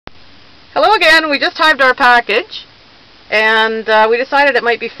Hello again. We just hived our package, and we decided it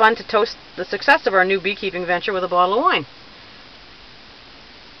might be fun to toast the success of our new beekeeping venture with a bottle of wine.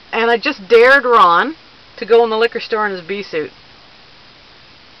 And I just dared Ron to go in the liquor store in his bee suit.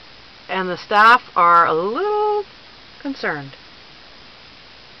 And the staff are a little concerned.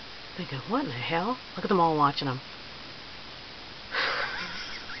 Thinking, what in the hell? Look at them all watching him.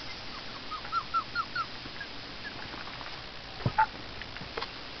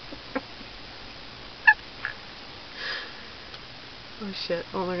 Oh shit,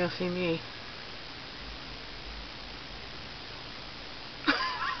 oh they're gonna see me.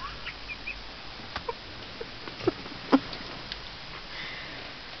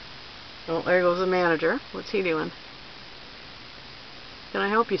 Oh, there goes the manager. What's he doing? Can I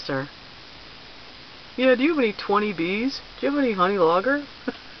help you, sir? Yeah, do you have any 20 bees? Do you have any honey lager? No.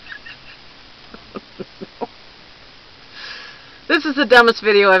 This is the dumbest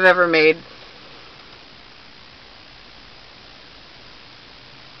video I've ever made.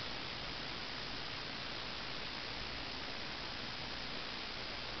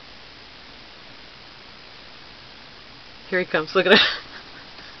 Here he comes, look at it.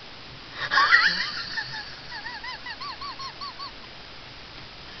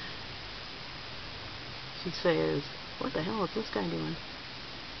 She says, what the hell is this guy doing?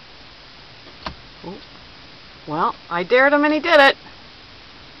 Oh. Well, I dared him and he did it.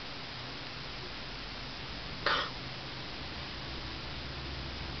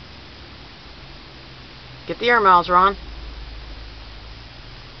 Get the air miles, Ron.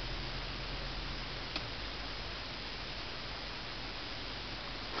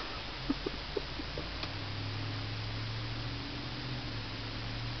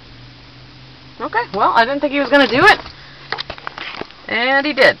 Okay, well, I didn't think he was going to do it, and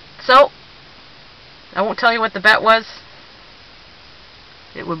he did. So, I won't tell you what the bet was.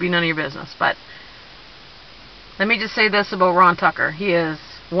 It would be none of your business, but let me just say this about Ron Tucker. He is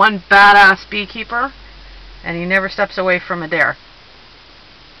one badass beekeeper, and he never steps away from a dare.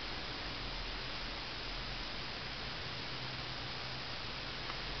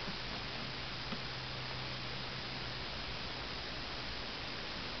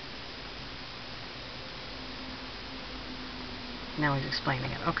 Now he's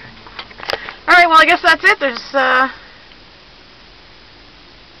explaining it. Okay. Alright, well I guess that's it. There's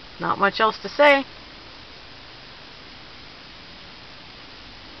not much else to say.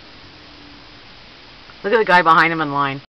 Look at the guy behind him in line.